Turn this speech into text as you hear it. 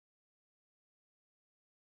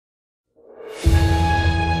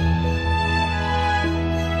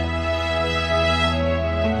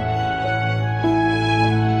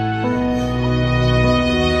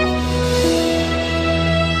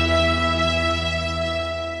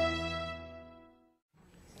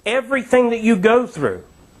everything that you go through.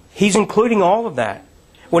 He's including all of that.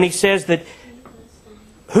 When He says that,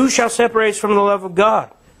 who shall separate us from the love of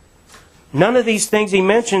God? None of these things He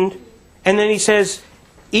mentioned. And then He says,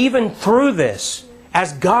 even through this,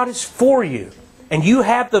 as God is for you, and you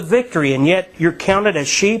have the victory, and yet you're counted as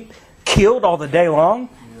sheep, killed all the day long.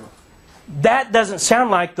 That doesn't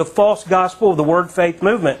sound like the false gospel of the Word Faith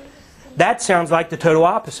movement. That sounds like the total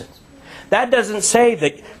opposite. That doesn't say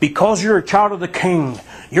that because you're a child of the King,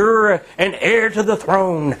 you're an heir to the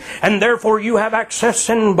throne, and therefore you have access,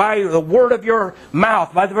 and by the word of your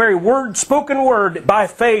mouth, by the very word, spoken word, by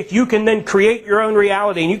faith, you can then create your own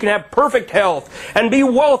reality, and you can have perfect health, and be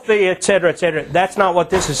wealthy, etc., etc. That's not what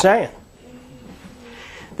this is saying.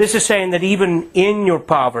 This is saying that even in your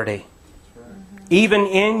poverty, even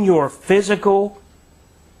in your physical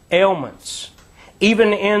ailments,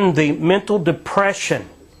 even in the mental depression,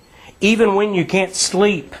 even when you can't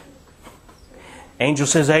sleep, Angel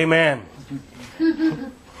says amen.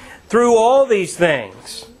 Through all these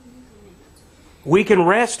things, we can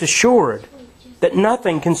rest assured that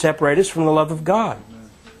nothing can separate us from the love of God.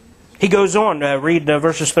 He goes on, read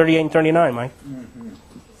verses 38 and 39, Mike.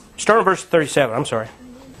 Start at verse 37, I'm sorry.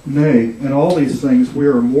 Nay, in all these things we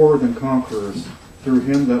are more than conquerors through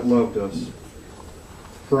Him that loved us.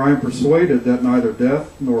 For I am persuaded that neither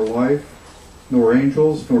death, nor life, nor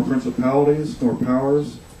angels, nor principalities, nor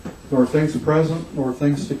powers, nor things present, nor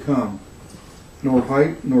things to come, nor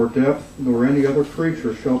height, nor depth, nor any other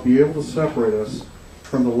creature shall be able to separate us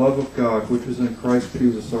from the love of God, which is in Christ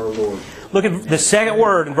Jesus our Lord. Look at the second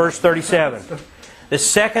word in verse 37. The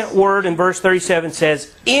second word in verse 37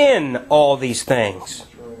 says, in all these things.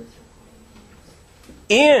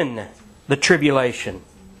 In the tribulation,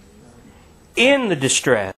 in the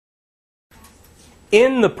distress,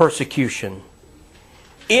 in the persecution,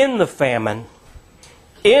 in the famine,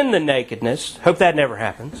 in the nakedness, hope that never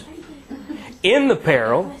happens, in the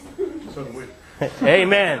peril.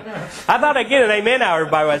 Amen. I thought I'd get an amen out of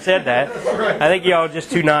everybody when I said that. I think y'all are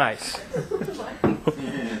just too nice.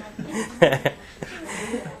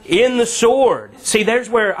 In the sword. See, there's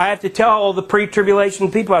where I have to tell all the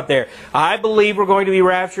pre-tribulation people out there, I believe we're going to be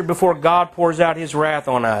raptured before God pours out His wrath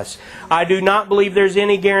on us. I do not believe there's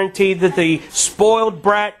any guarantee that the spoiled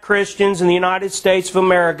brat Christians in the United States of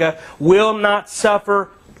America will not suffer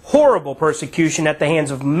horrible persecution at the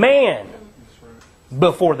hands of man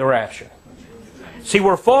before the rapture. See,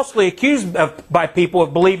 we're falsely accused by people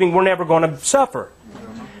of believing we're never going to suffer.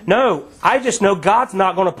 No, I just know God's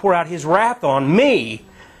not going to pour out His wrath on me.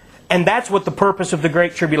 And that's what the purpose of the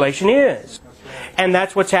Great Tribulation is. And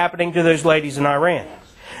that's what's happening to those ladies in Iran.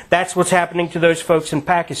 That's what's happening to those folks in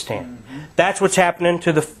Pakistan. That's what's happening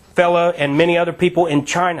to the fellow and many other people in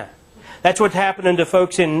China. That's what's happening to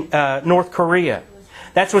folks in North Korea.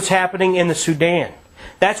 That's what's happening in the Sudan.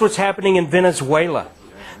 That's what's happening in Venezuela.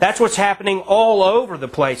 That's what's happening all over the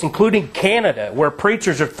place, including Canada, where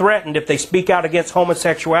preachers are threatened if they speak out against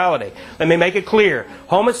homosexuality. Let me make it clear.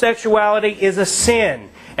 Homosexuality is a sin.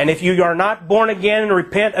 And if you are not born again and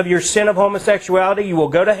repent of your sin of homosexuality, you will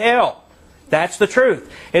go to hell. That's the truth.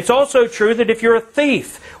 It's also true that if you're a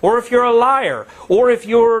thief, or if you're a liar, or if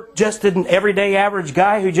you're just an everyday average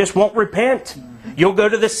guy who just won't repent, you'll go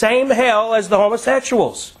to the same hell as the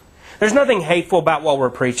homosexuals. There's nothing hateful about what we're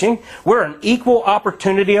preaching. We're an equal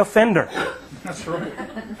opportunity offender. That's right.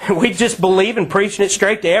 We just believe in preaching it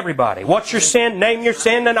straight to everybody. What's your sin? Name your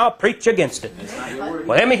sin and I'll preach against it.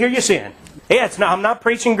 Well, let me hear your sin. Yeah, I'm not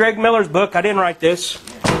preaching Greg Miller's book. I didn't write this.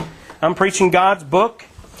 I'm preaching God's book.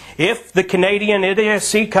 If the Canadian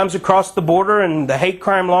NDSC comes across the border and the hate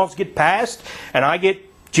crime laws get passed and I get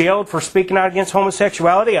jailed for speaking out against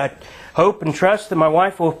homosexuality, I hope and trust that my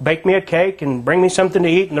wife will bake me a cake and bring me something to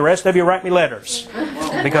eat, and the rest of you write me letters.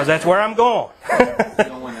 Because that's where I'm going. You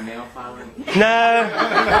don't want a nail file?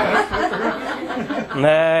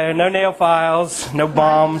 No. No nail files. No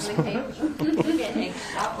bombs.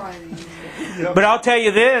 But I'll tell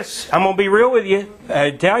you this. I'm going to be real with you.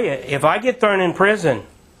 I tell you, if I get thrown in prison,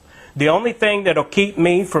 the only thing that'll keep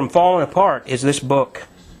me from falling apart is this book.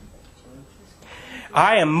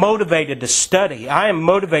 I am motivated to study. I am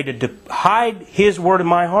motivated to hide His Word in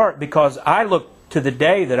my heart because I look to the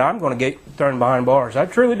day that I'm going to get thrown behind bars. I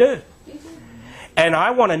truly do. And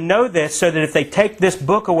I want to know this so that if they take this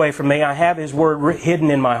book away from me, I have His Word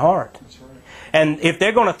hidden in my heart. And if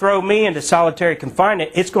they're going to throw me into solitary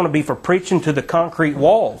confinement, it's going to be for preaching to the concrete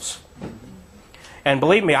walls. And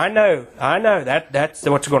believe me, I know that's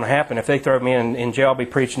what's going to happen. If they throw me in jail, I'll be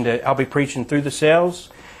preaching through the cells,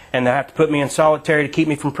 and they have to put me in solitary to keep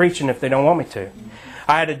me from preaching if they don't want me to.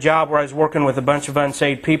 I had a job where I was working with a bunch of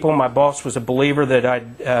unsaved people. My boss was a believer that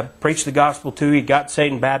I'd preached the gospel to. He got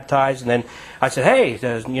saved and baptized. And then I said, hey,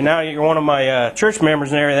 you're one of my church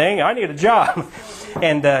members and everything. I need a job.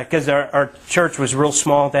 And because our church was real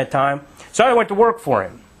small at that time. So I went to work for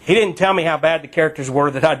him. He didn't tell me how bad the characters were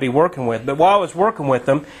that I'd be working with. But while I was working with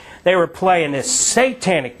them, they were playing this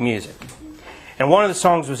satanic music. And one of the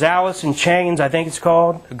songs was Alice in Chains, I think it's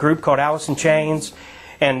called. A group called Alice in Chains.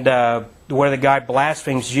 And where the guy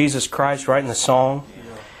blasphemes Jesus Christ right in the song.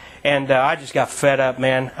 And I just got fed up,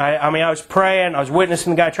 man. I mean, I was praying. I was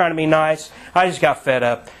witnessing the guy trying to be nice. I just got fed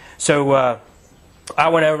up. So I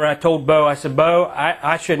went over and I told Bo, I said, Bo,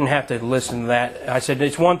 I shouldn't have to listen to that. I said,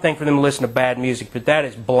 it's one thing for them to listen to bad music, but that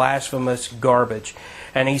is blasphemous garbage.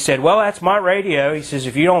 And he said, well, that's my radio. He says,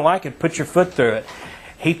 if you don't like it, put your foot through it.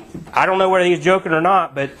 I don't know whether he was joking or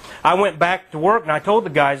not, but I went back to work and I told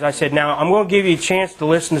the guys, I said, now I'm going to give you a chance to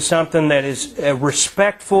listen to something that is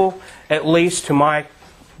respectful, at least to my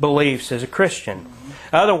beliefs as a Christian.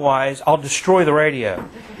 Otherwise, I'll destroy the radio.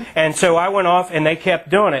 And so I went off and they kept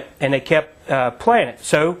doing it and they kept playing it.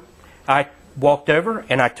 So I walked over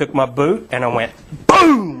and I took my boot and I went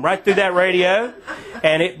boom right through that radio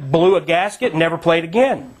and it blew a gasket and never played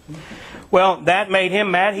again. Well, that made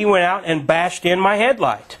him mad. He went out and bashed in my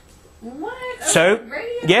headlight. What? So,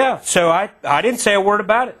 yeah, so I didn't say a word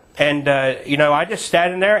about it. And, I just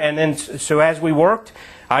sat in there. And then, so as we worked,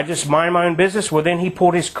 I just minded my own business. Well, then he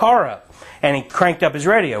pulled his car up and he cranked up his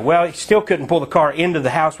radio. Well, he still couldn't pull the car into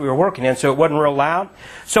the house we were working in, so it wasn't real loud.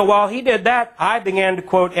 So while he did that, I began to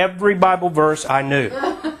quote every Bible verse I knew.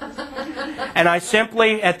 And I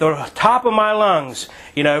simply, at the top of my lungs,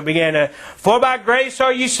 began to, for by grace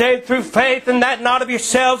are you saved through faith, and that not of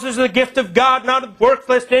yourselves is the gift of God, not of works,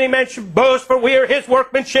 lest any man should boast, for we are His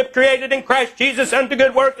workmanship, created in Christ Jesus unto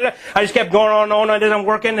good works. I just kept going on and on. I did, I'm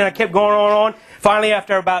working, and I kept going on and on. Finally,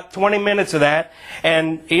 after about 20 minutes of that,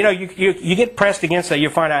 and you get pressed against that, you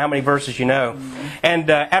find out how many verses you know. Mm-hmm. And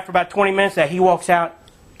after about 20 minutes, that he walks out,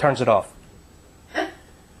 turns it off.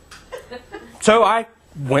 So I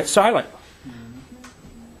went silent.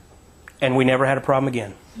 And we never had a problem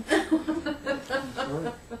again.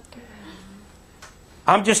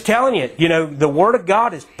 I'm just telling you, the Word of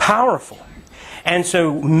God is powerful. And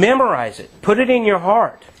so memorize it. Put it in your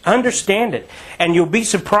heart. Understand it. And you'll be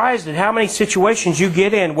surprised at how many situations you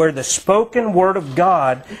get in where the spoken Word of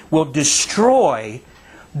God will destroy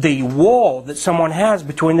the wall that someone has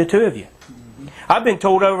between the two of you. I've been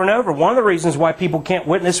told over and over, one of the reasons why people can't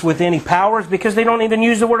witness with any power is because they don't even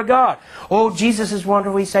use the Word of God. Oh, Jesus is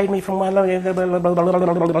wonderful, He saved me from my love. And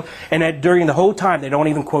that during the whole time, they don't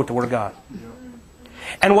even quote the Word of God.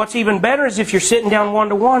 And what's even better is if you're sitting down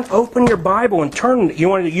one-to-one, open your Bible and turn. You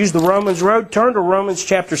want to use the Romans road? Turn to Romans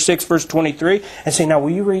chapter 6, verse 23, and say, now, will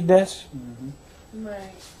you read this? Right.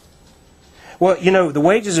 Well, the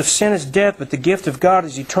wages of sin is death, but the gift of God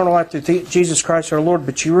is eternal life through Jesus Christ our Lord.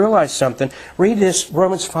 But you realize something. Read this,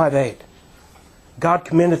 Romans 5:8. God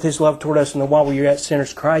commendeth His love toward us, and while we were yet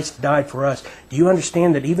sinners, Christ died for us. Do you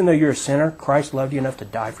understand that even though you're a sinner, Christ loved you enough to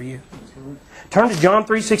die for you? Turn to John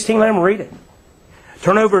 3:16, let them read it.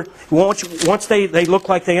 Turn over, once they look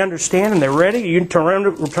like they understand and they're ready, you can turn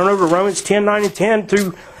over to Romans 10, 9, and 10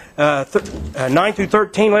 through 9 through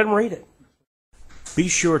 13, let them read it. Be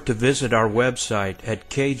sure to visit our website at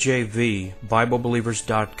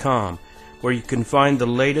kjvbiblebelievers.com, where you can find the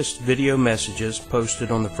latest video messages posted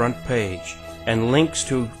on the front page and links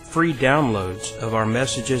to free downloads of our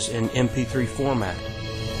messages in MP3 format.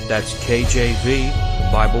 That's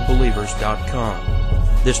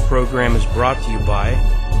kjvbiblebelievers.com. This program is brought to you by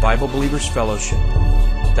Bible Believers Fellowship.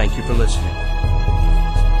 Thank you for listening.